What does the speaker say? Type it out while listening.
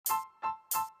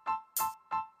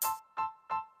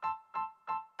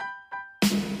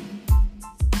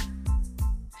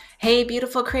Hey,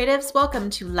 beautiful creatives.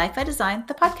 Welcome to Life I Design,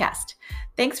 the podcast.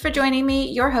 Thanks for joining me,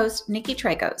 your host, Nikki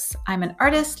Tragos. I'm an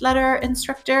artist, letterer,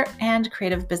 instructor, and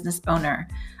creative business owner.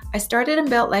 I started and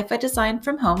built Life I Design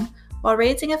from home while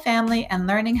raising a family and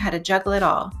learning how to juggle it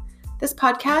all. This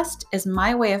podcast is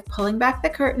my way of pulling back the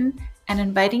curtain and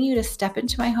inviting you to step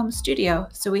into my home studio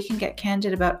so we can get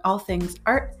candid about all things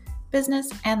art,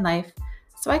 business, and life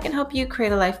so I can help you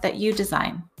create a life that you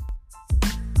design.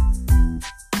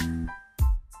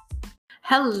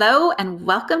 Hello and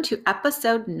welcome to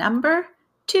episode number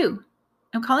 2.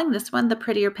 I'm calling this one the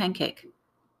prettier pancake.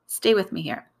 Stay with me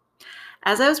here.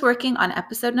 As I was working on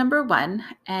episode number 1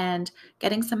 and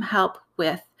getting some help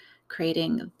with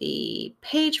creating the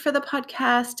page for the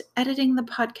podcast, editing the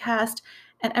podcast,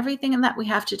 and everything that we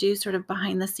have to do sort of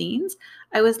behind the scenes,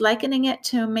 I was likening it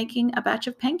to making a batch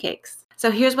of pancakes. So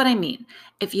here's what I mean.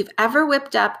 If you've ever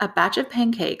whipped up a batch of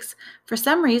pancakes, for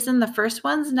some reason, the first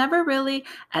one's never really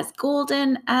as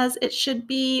golden as it should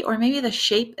be, or maybe the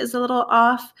shape is a little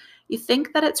off. You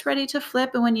think that it's ready to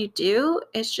flip, and when you do,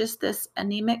 it's just this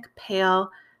anemic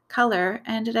pale color,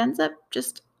 and it ends up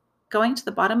just going to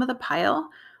the bottom of the pile.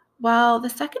 While the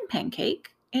second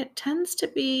pancake, it tends to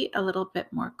be a little bit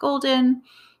more golden.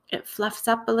 It fluffs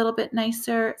up a little bit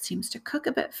nicer. It seems to cook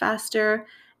a bit faster.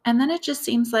 And then it just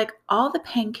seems like all the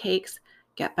pancakes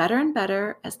get better and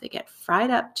better as they get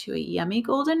fried up to a yummy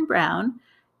golden brown.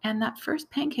 And that first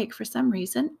pancake, for some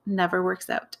reason, never works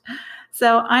out.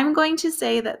 So I'm going to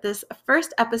say that this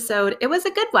first episode, it was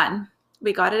a good one.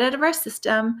 We got it out of our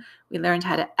system. We learned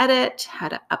how to edit, how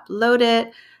to upload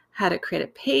it, how to create a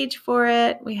page for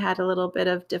it. We had a little bit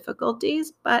of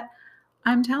difficulties, but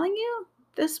I'm telling you,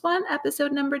 this one,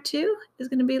 episode number 2, is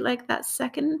going to be like that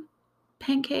second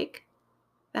pancake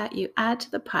that you add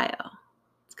to the pile.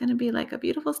 It's going to be like a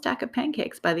beautiful stack of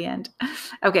pancakes by the end.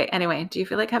 Okay, anyway, do you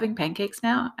feel like having pancakes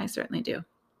now? I certainly do.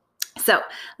 So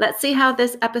let's see how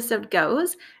this episode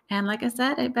goes. And like I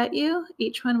said, I bet you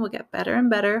each one will get better and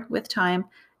better with time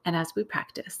and as we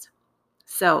practice.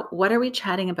 So what are we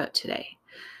chatting about today?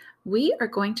 We are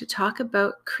going to talk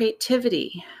about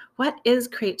creativity. What is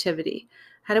creativity?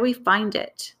 How do we find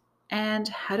it? And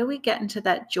how do we get into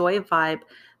that joy vibe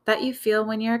that you feel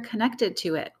when you're connected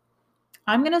to it?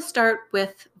 I'm going to start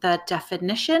with the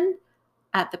definition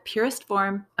at the purest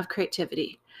form of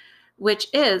creativity, which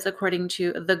is, according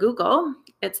to the Google,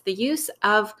 it's the use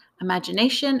of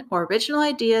imagination or original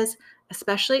ideas,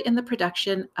 especially in the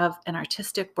production of an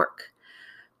artistic work.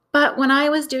 But when I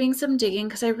was doing some digging,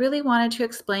 because I really wanted to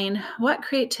explain what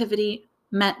creativity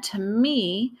meant to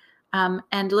me,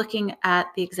 and looking at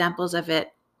the examples of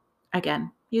it,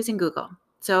 again, using Google.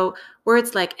 So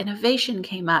words like innovation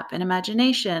came up, and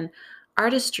imagination,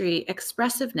 artistry,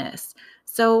 expressiveness.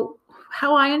 So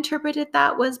how I interpreted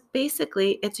that was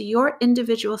basically it's your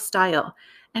individual style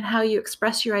and how you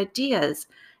express your ideas.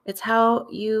 It's how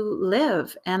you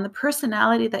live and the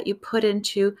personality that you put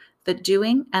into the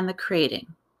doing and the creating.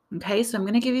 Okay, so I'm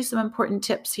going to give you some important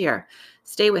tips here.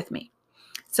 Stay with me.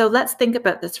 So let's think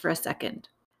about this for a second.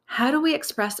 How do we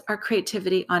express our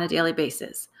creativity on a daily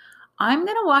basis? I'm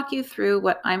going to walk you through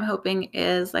what I'm hoping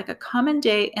is like a common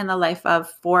day in the life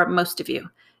of for most of you.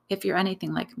 If you're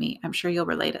anything like me, I'm sure you'll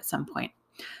relate at some point.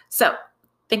 So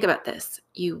think about this.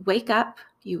 You wake up,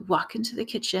 you walk into the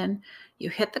kitchen, you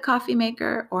hit the coffee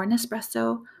maker or an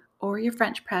espresso or your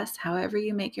French press, however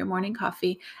you make your morning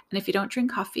coffee. And if you don't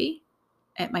drink coffee,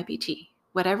 it might be tea.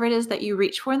 Whatever it is that you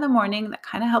reach for in the morning that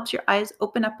kind of helps your eyes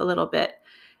open up a little bit.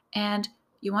 And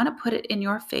you want to put it in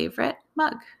your favorite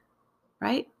mug,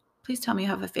 right? Please tell me you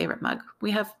have a favorite mug.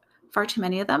 We have far too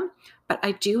many of them, but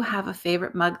I do have a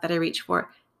favorite mug that I reach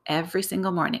for every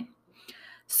single morning.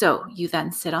 So you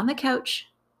then sit on the couch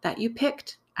that you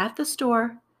picked at the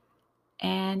store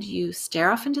and you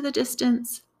stare off into the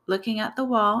distance, looking at the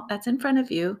wall that's in front of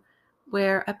you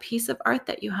where a piece of art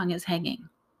that you hung is hanging.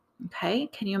 Okay,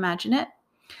 can you imagine it?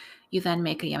 You then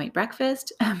make a yummy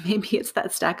breakfast. Maybe it's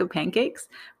that stack of pancakes.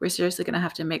 We're seriously going to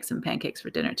have to make some pancakes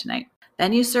for dinner tonight.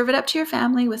 Then you serve it up to your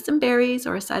family with some berries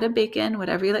or a side of bacon,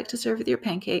 whatever you like to serve with your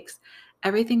pancakes.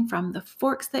 Everything from the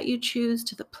forks that you choose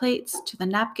to the plates to the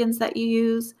napkins that you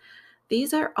use.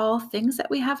 These are all things that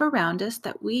we have around us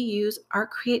that we use our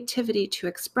creativity to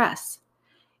express.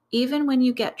 Even when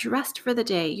you get dressed for the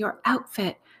day, your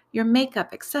outfit, your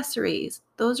makeup, accessories,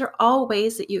 those are all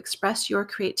ways that you express your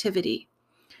creativity.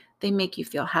 They make you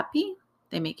feel happy,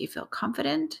 they make you feel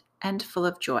confident and full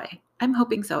of joy. I'm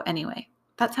hoping so anyway.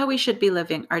 That's how we should be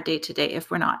living our day-to-day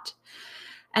if we're not.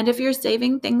 And if you're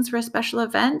saving things for a special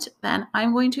event, then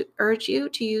I'm going to urge you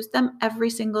to use them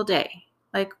every single day.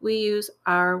 Like we use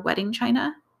our wedding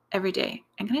china every day.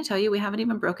 And can I tell you, we haven't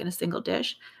even broken a single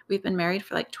dish. We've been married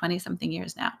for like 20 something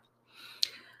years now.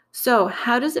 So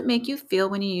how does it make you feel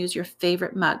when you use your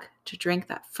favorite mug to drink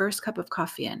that first cup of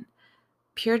coffee in?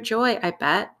 Pure joy, I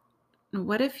bet.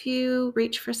 What if you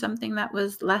reach for something that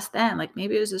was less than, like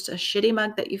maybe it was just a shitty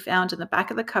mug that you found in the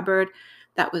back of the cupboard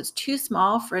that was too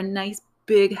small for a nice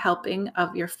big helping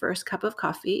of your first cup of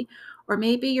coffee, or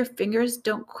maybe your fingers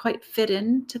don't quite fit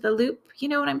into the loop. You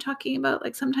know what I'm talking about?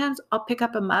 Like sometimes I'll pick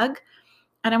up a mug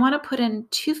and I want to put in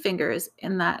 2 fingers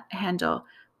in that handle,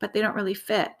 but they don't really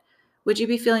fit. Would you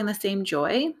be feeling the same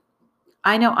joy?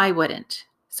 I know I wouldn't.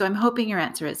 So I'm hoping your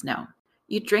answer is no.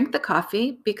 You drink the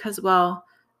coffee because, well,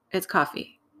 it's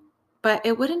coffee, but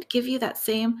it wouldn't give you that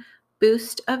same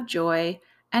boost of joy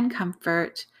and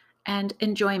comfort and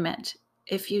enjoyment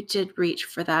if you did reach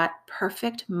for that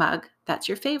perfect mug that's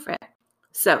your favorite.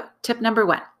 So, tip number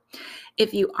 1.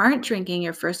 If you aren't drinking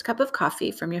your first cup of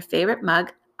coffee from your favorite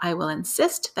mug, I will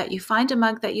insist that you find a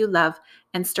mug that you love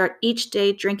and start each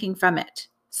day drinking from it.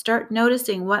 Start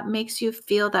noticing what makes you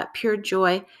feel that pure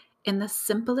joy in the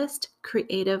simplest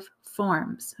creative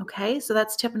forms. Okay, so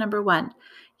that's tip number 1.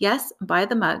 Yes, buy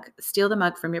the mug, steal the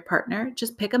mug from your partner.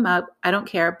 Just pick a mug, I don't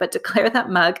care, but declare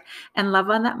that mug and love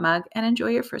on that mug and enjoy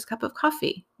your first cup of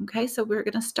coffee. Okay, so we're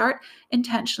going to start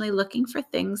intentionally looking for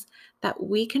things that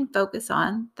we can focus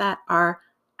on that are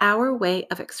our way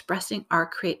of expressing our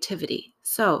creativity.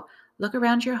 So look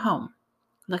around your home,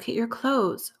 look at your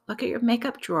clothes, look at your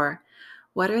makeup drawer.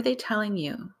 What are they telling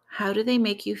you? How do they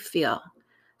make you feel?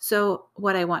 So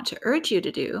what I want to urge you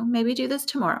to do, maybe do this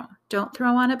tomorrow. Don't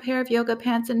throw on a pair of yoga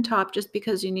pants and top just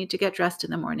because you need to get dressed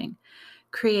in the morning.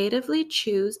 Creatively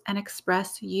choose and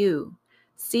express you.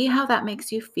 See how that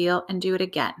makes you feel and do it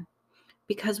again.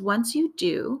 Because once you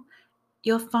do,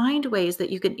 you'll find ways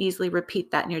that you can easily repeat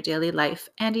that in your daily life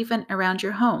and even around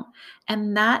your home.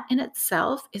 And that in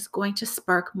itself is going to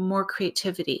spark more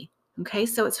creativity. Okay,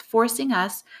 so it's forcing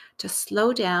us to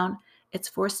slow down. It's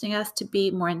forcing us to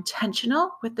be more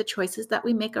intentional with the choices that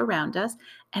we make around us,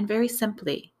 and very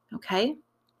simply. Okay,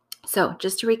 so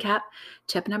just to recap,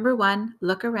 tip number 1,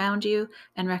 look around you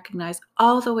and recognize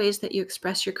all the ways that you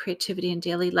express your creativity in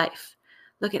daily life.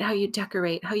 Look at how you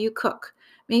decorate, how you cook,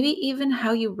 maybe even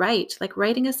how you write. Like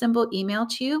writing a simple email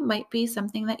to you might be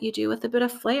something that you do with a bit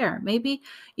of flair. Maybe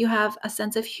you have a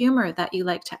sense of humor that you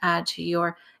like to add to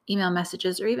your email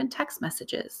messages or even text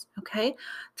messages. Okay,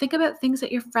 think about things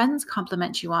that your friends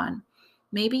compliment you on.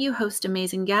 Maybe you host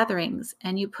amazing gatherings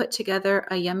and you put together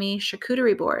a yummy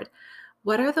charcuterie board.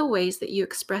 What are the ways that you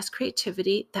express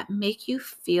creativity that make you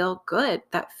feel good,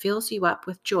 that fills you up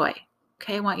with joy?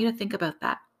 Okay, I want you to think about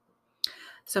that.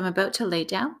 So I'm about to lay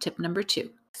down tip number 2.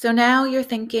 So now you're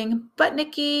thinking, but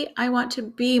Nikki, I want to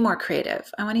be more creative.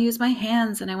 I want to use my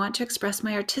hands and I want to express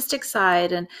my artistic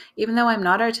side. And even though I'm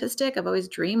not artistic, I've always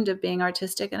dreamed of being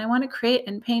artistic and I want to create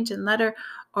and paint and letter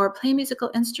or play a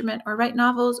musical instrument or write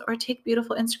novels or take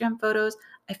beautiful Instagram photos.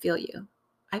 I feel you.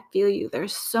 I feel you.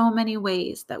 There's so many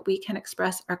ways that we can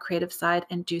express our creative side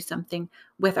and do something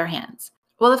with our hands.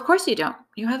 Well, of course you don't.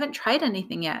 You haven't tried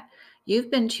anything yet.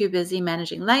 You've been too busy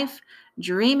managing life,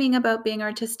 dreaming about being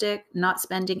artistic, not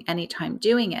spending any time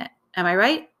doing it. Am I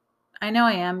right? I know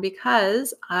I am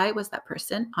because I was that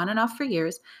person on and off for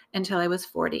years until I was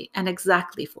 40 and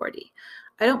exactly 40.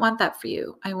 I don't want that for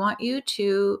you. I want you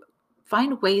to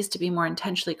find ways to be more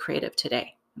intentionally creative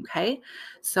today. Okay.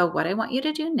 So, what I want you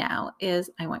to do now is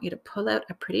I want you to pull out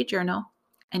a pretty journal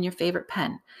and your favorite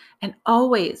pen and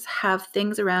always have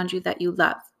things around you that you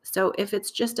love. So, if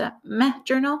it's just a meh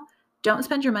journal, don't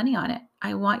spend your money on it.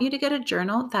 I want you to get a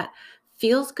journal that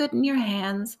feels good in your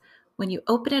hands. When you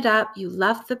open it up, you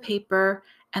love the paper,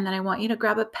 and then I want you to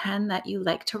grab a pen that you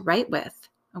like to write with.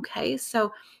 Okay,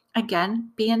 so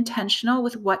again, be intentional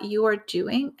with what you are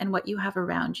doing and what you have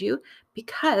around you,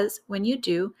 because when you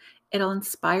do, it'll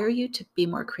inspire you to be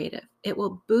more creative. It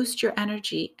will boost your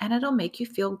energy and it'll make you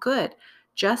feel good,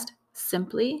 just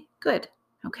simply good.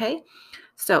 Okay,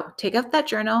 so take out that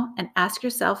journal and ask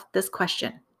yourself this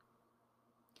question.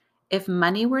 If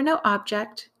money were no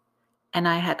object and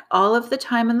I had all of the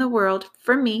time in the world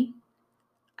for me,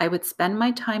 I would spend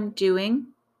my time doing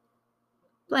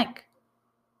blank.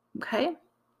 Okay?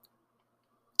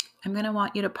 I'm going to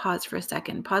want you to pause for a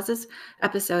second. Pause this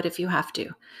episode if you have to.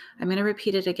 I'm going to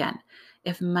repeat it again.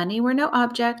 If money were no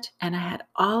object and I had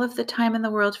all of the time in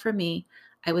the world for me,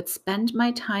 I would spend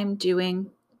my time doing,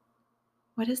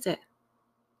 what is it?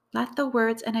 Let the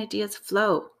words and ideas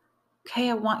flow.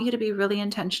 Okay, I want you to be really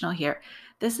intentional here.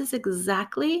 This is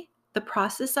exactly the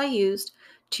process I used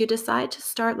to decide to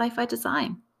start Life I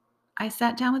Design. I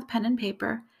sat down with pen and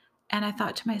paper and I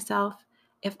thought to myself,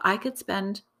 if I could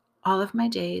spend all of my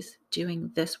days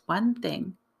doing this one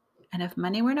thing. And if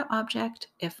money were no object,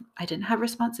 if I didn't have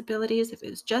responsibilities, if it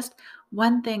was just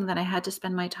one thing that I had to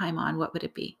spend my time on, what would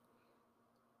it be?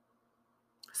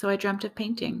 So I dreamt of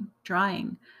painting,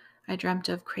 drawing. I dreamt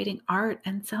of creating art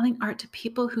and selling art to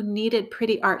people who needed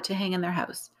pretty art to hang in their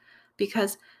house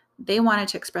because they wanted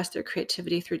to express their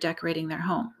creativity through decorating their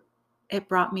home. It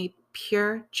brought me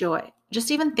pure joy.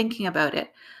 Just even thinking about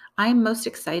it, I'm most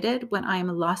excited when I'm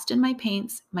lost in my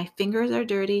paints, my fingers are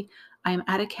dirty, I'm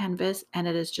at a canvas, and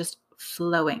it is just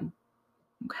flowing.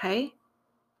 Okay?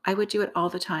 I would do it all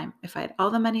the time. If I had all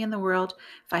the money in the world,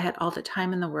 if I had all the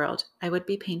time in the world, I would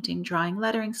be painting, drawing,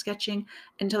 lettering, sketching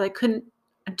until I couldn't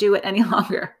do it any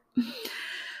longer.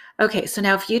 Okay, so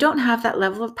now if you don't have that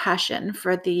level of passion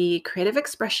for the creative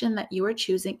expression that you are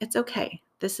choosing, it's okay.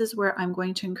 This is where I'm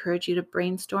going to encourage you to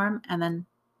brainstorm and then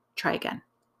try again.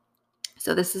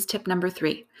 So this is tip number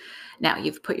 3. Now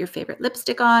you've put your favorite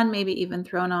lipstick on, maybe even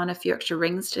thrown on a few extra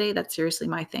rings today. That's seriously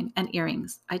my thing. And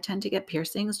earrings. I tend to get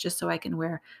piercings just so I can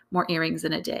wear more earrings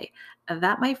in a day.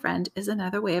 That, my friend, is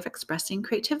another way of expressing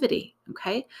creativity.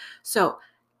 Okay. So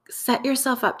set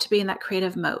yourself up to be in that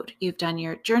creative mode. You've done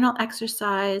your journal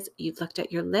exercise, you've looked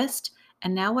at your list,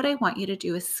 and now what I want you to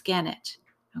do is scan it.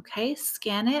 Okay,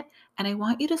 scan it, and I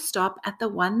want you to stop at the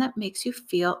one that makes you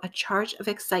feel a charge of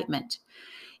excitement.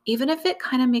 Even if it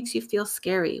kind of makes you feel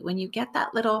scary, when you get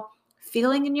that little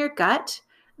feeling in your gut,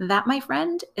 that, my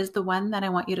friend, is the one that I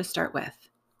want you to start with.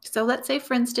 So let's say,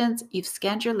 for instance, you've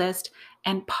scanned your list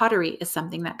and pottery is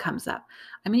something that comes up.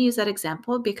 I'm going to use that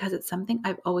example because it's something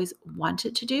I've always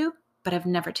wanted to do, but I've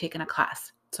never taken a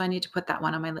class. So I need to put that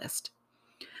one on my list.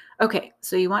 Okay,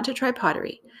 so you want to try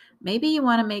pottery. Maybe you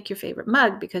want to make your favorite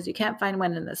mug because you can't find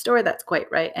one in the store that's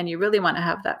quite right. And you really want to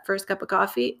have that first cup of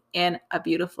coffee in a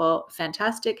beautiful,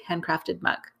 fantastic handcrafted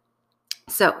mug.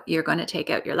 So you're going to take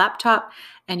out your laptop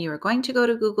and you are going to go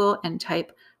to Google and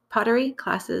type pottery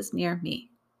classes near me.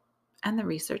 And the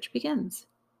research begins.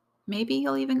 Maybe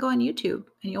you'll even go on YouTube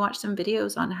and you'll watch some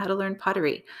videos on how to learn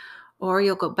pottery. Or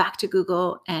you'll go back to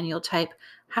Google and you'll type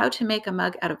how to make a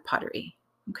mug out of pottery.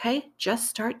 Okay, just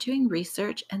start doing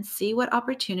research and see what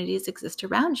opportunities exist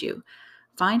around you.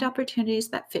 Find opportunities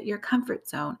that fit your comfort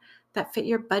zone, that fit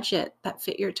your budget, that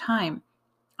fit your time.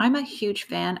 I'm a huge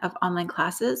fan of online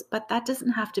classes, but that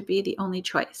doesn't have to be the only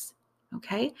choice.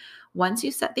 Okay, once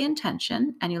you set the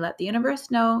intention and you let the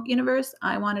universe know, universe,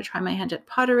 I want to try my hand at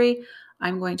pottery,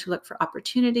 I'm going to look for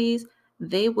opportunities.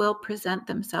 They will present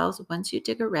themselves once you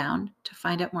dig around to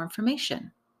find out more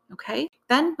information. Okay.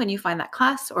 Then when you find that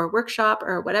class or workshop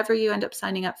or whatever you end up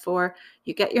signing up for,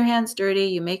 you get your hands dirty,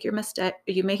 you make your mistake,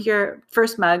 you make your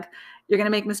first mug, you're going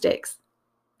to make mistakes.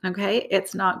 Okay.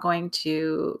 It's not going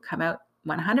to come out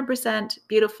 100%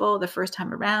 beautiful the first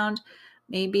time around.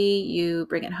 Maybe you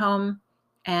bring it home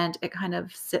and it kind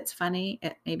of sits funny.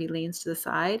 It maybe leans to the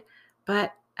side.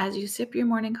 But as you sip your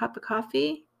morning cup of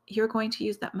coffee, you're going to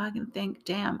use that mug and think,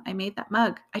 damn, I made that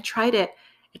mug. I tried it.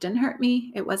 It didn't hurt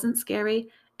me. It wasn't scary.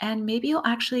 And maybe you'll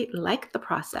actually like the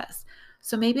process.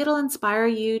 So maybe it'll inspire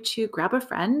you to grab a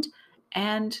friend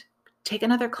and take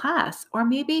another class. Or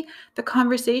maybe the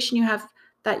conversation you have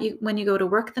that you when you go to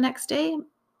work the next day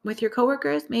with your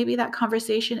coworkers, maybe that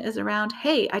conversation is around,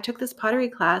 hey, I took this pottery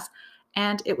class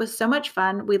and it was so much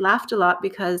fun. We laughed a lot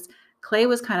because clay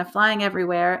was kind of flying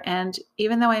everywhere. And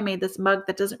even though I made this mug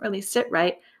that doesn't really sit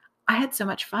right, I had so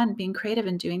much fun being creative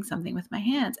and doing something with my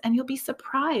hands. And you'll be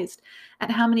surprised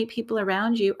at how many people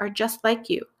around you are just like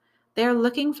you. They're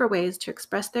looking for ways to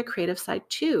express their creative side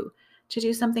too, to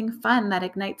do something fun that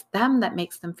ignites them, that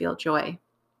makes them feel joy.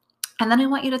 And then I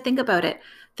want you to think about it.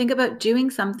 Think about doing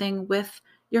something with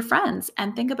your friends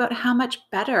and think about how much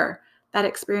better that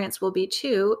experience will be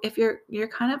too if you're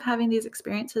kind of having these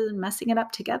experiences and messing it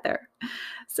up together.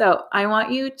 So I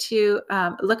want you to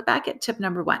look back at tip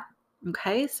number 1.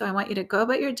 Okay, so I want you to go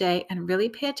about your day and really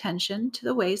pay attention to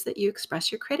the ways that you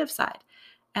express your creative side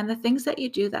and the things that you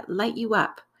do that light you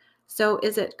up. So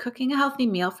is it cooking a healthy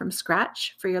meal from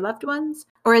scratch for your loved ones?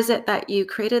 Or is it that you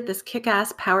created this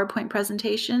kick-ass PowerPoint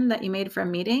presentation that you made for a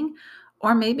meeting?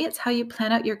 Or maybe it's how you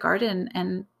plan out your garden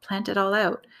and plant it all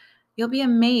out. You'll be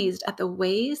amazed at the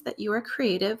ways that you are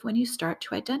creative when you start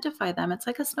to identify them. It's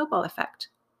like a snowball effect.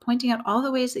 Pointing out all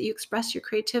the ways that you express your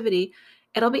creativity,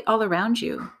 it'll be all around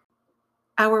you.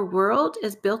 Our world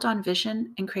is built on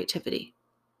vision and creativity.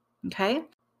 Okay?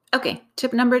 Okay,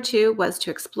 tip number 2 was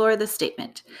to explore the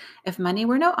statement. If money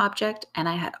were no object and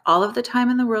I had all of the time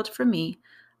in the world for me,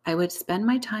 I would spend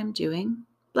my time doing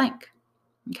blank.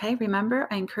 Okay, remember,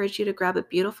 I encourage you to grab a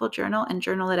beautiful journal and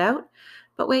journal it out.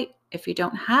 But wait, if you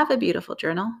don't have a beautiful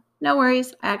journal, No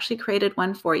worries, I actually created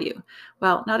one for you.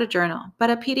 Well, not a journal,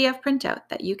 but a PDF printout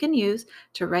that you can use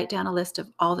to write down a list of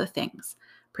all the things.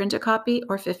 Print a copy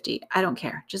or 50, I don't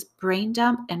care. Just brain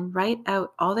dump and write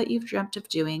out all that you've dreamt of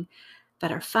doing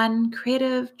that are fun,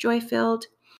 creative, joy-filled,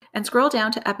 and scroll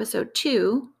down to episode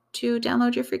 2 to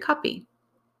download your free copy.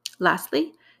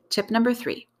 Lastly, tip number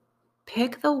 3.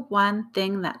 Pick the one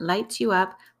thing that lights you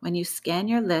up when you scan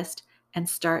your list and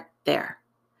start there.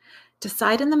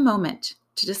 Decide in the moment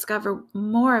to discover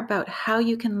more about how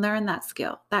you can learn that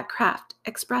skill, that craft,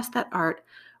 express that art,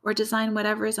 or design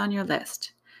whatever is on your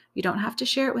list. You don't have to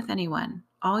share it with anyone.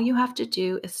 All you have to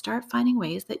do is start finding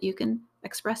ways that you can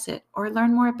express it or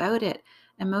learn more about it,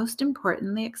 and most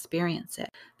importantly, experience it.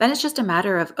 Then it's just a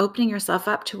matter of opening yourself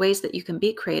up to ways that you can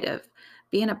be creative,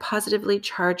 be in a positively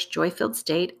charged, joy-filled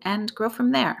state, and grow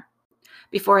from there.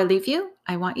 Before I leave you,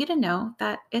 I want you to know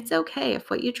that it's okay if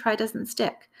what you try doesn't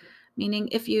stick. Meaning,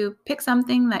 if you pick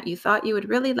something that you thought you would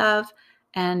really love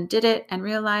and did it and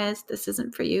realized this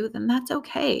isn't for you, then that's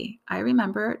okay. I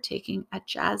remember taking a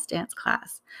jazz dance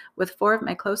class with 4 of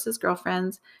my closest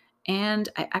girlfriends, and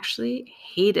I actually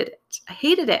hated it. I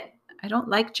hated it. I don't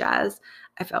like jazz.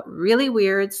 I felt really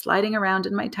weird sliding around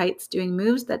in my tights, doing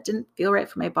moves that didn't feel right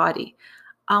for my body.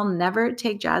 I'll never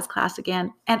take jazz class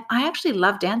again. And I actually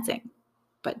love dancing,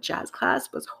 but jazz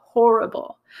class was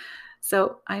horrible.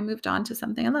 So I moved on to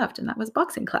something I loved, and that was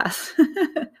boxing class.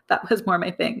 That was more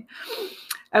my thing.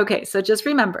 Okay, so just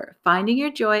remember, finding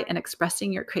your joy and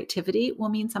expressing your creativity will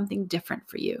mean something different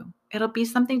for you. It'll be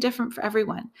something different for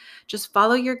everyone. Just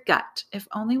follow your gut. If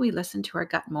only we listen to our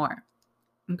gut more.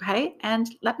 Okay, and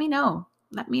let me know.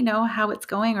 Let me know how it's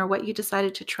going or what you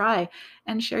decided to try,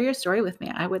 and share your story with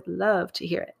me. I would love to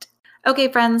hear it.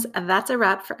 Okay, friends, that's a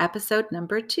wrap for episode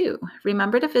number 2.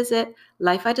 Remember to visit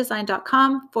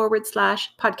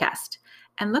lifeidesign.com/podcast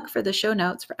and look for the show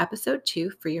notes for episode 2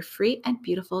 for your free and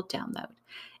beautiful download.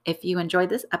 If you enjoyed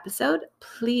this episode,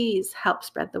 please help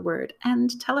spread the word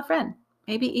and tell a friend.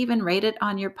 Maybe even rate it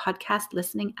on your podcast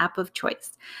listening app of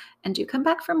choice. And do come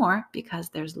back for more, because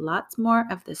there's lots more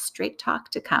of this straight talk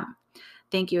to come.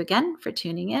 Thank you again for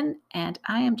tuning in, and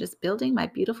I am just building my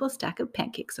beautiful stack of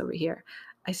pancakes over here.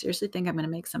 I seriously think I'm going to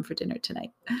make some for dinner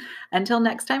tonight. Until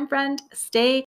next time, friend, stay